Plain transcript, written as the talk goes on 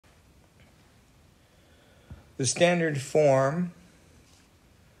The standard form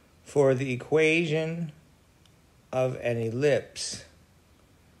for the equation of an ellipse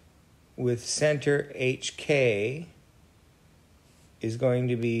with center HK is going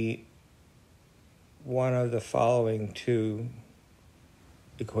to be one of the following two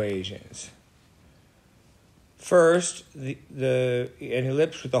equations. First, an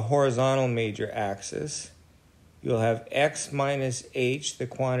ellipse with a horizontal major axis, you'll have x minus h, the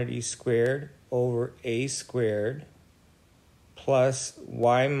quantity squared, over a squared, plus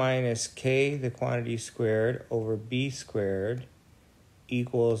y minus k, the quantity squared, over b squared,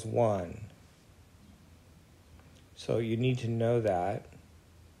 equals 1. So you need to know that.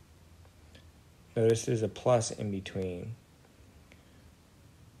 Notice there's a plus in between.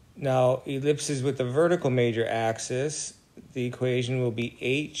 Now, ellipses with a vertical major axis, the equation will be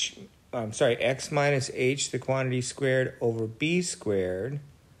x minus h, the quantity squared, over b squared,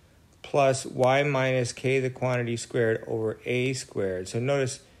 plus y minus k, the quantity squared, over a squared. So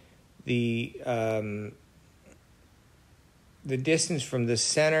notice the distance from the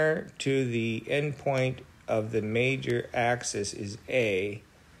center to the endpoint of the major axis is a,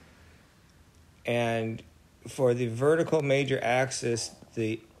 and for the vertical major axis,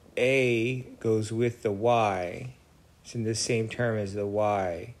 the a goes with the y. It's in the same term as the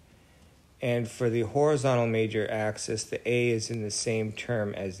y. And for the horizontal major axis, the a is in the same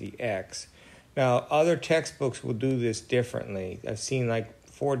term as the x. Now, other textbooks will do this differently. I've seen like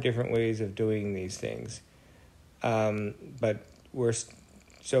 4 different ways of doing these things. So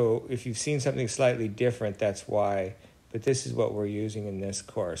if you've seen something slightly different, that's why. But this is what we're using in this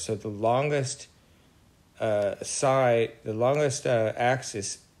course. So the longest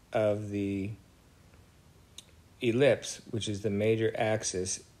axis of the ellipse, which is the major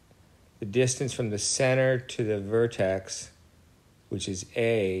axis, the distance from the center to the vertex, which is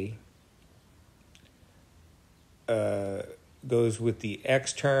a, goes with the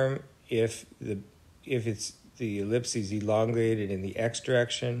x term if the ellipse is elongated in the x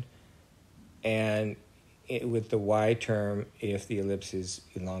direction, and with the y term if the ellipse is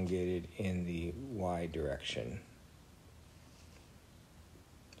elongated in the y direction.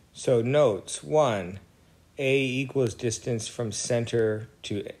 So notes: 1, a equals distance from center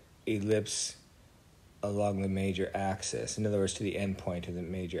to ellipse along the major axis, in other words, to the endpoint of the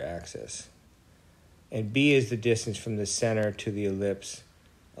major axis. And b is the distance from the center to the ellipse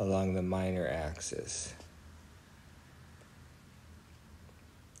along the minor axis.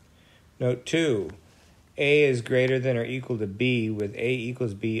 Note 2, a is greater than or equal to b with a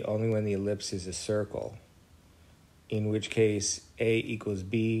equals b only when the ellipse is a circle, in which case a equals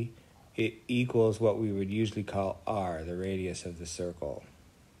b, it equals what we would usually call r, the radius of the circle.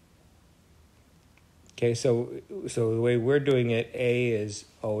 Okay, so the way we're doing it, a is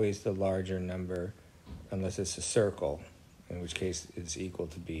always the larger number unless it's a circle, in which case it's equal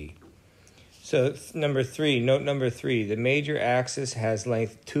to b. So note number 3, the major axis has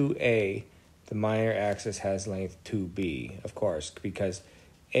length 2a, the minor axis has length 2b, of course, because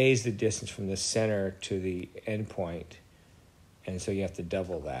a is the distance from the center to the endpoint, and so you have to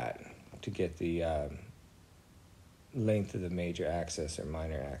double that to get the length of the major axis or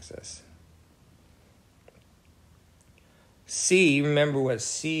minor axis. C, remember what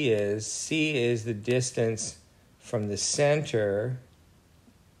C is. C is the distance from the center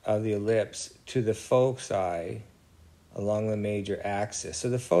of the ellipse to the foci along the major axis. So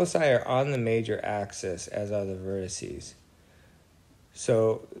the foci are on the major axis, as are the vertices.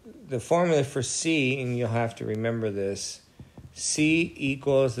 So the formula for C, and you'll have to remember this, C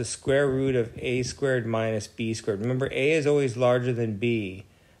equals the square root of a squared minus b squared. Remember, a is always larger than b,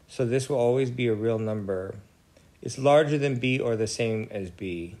 so this will always be a real number. It's larger than b or the same as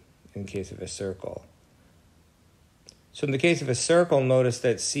b in case of a circle. So in the case of a circle, notice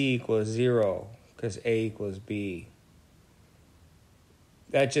that c equals 0 because a equals b.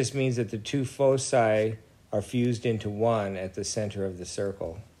 That just means that the two foci are fused into one at the center of the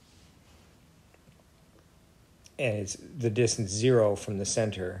circle. And it's the distance 0 from the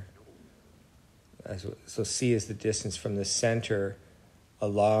center. So c is the distance from the center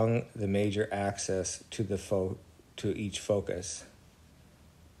along the major axis to each focus.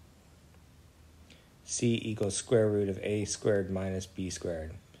 C equals square root of a squared minus b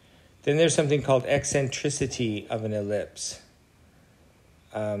squared. Then there's something called eccentricity of an ellipse.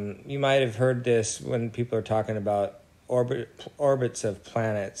 You might have heard this when people are talking about orbits of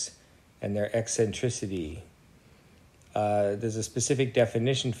planets and their eccentricity. There's a specific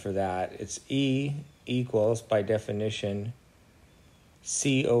definition for that. It's E equals, by definition,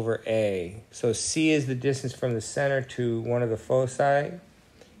 C over A. So C is the distance from the center to one of the foci.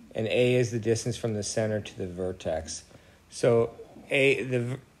 and A is the distance from the center to the vertex. So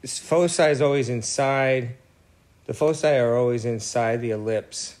the foci is always inside. The foci are always inside the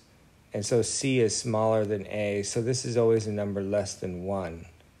ellipse, and so C is smaller than A. So this is always a number less than 1.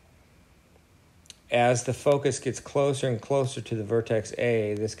 As the focus gets closer and closer to the vertex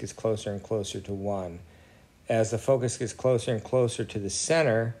A, this gets closer and closer to 1. As the focus gets closer and closer to the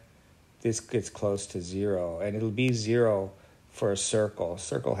center, this gets close to 0. And it'll be 0 for a circle.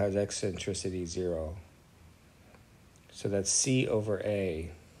 Circle has eccentricity 0. So that's C over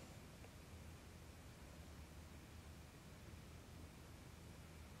A.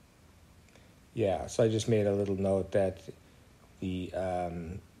 Yeah, so I just made a little note that the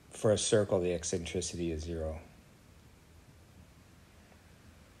for a circle, the eccentricity is 0.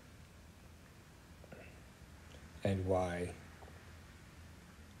 And Y.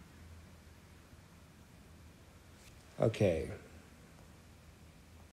 Okay.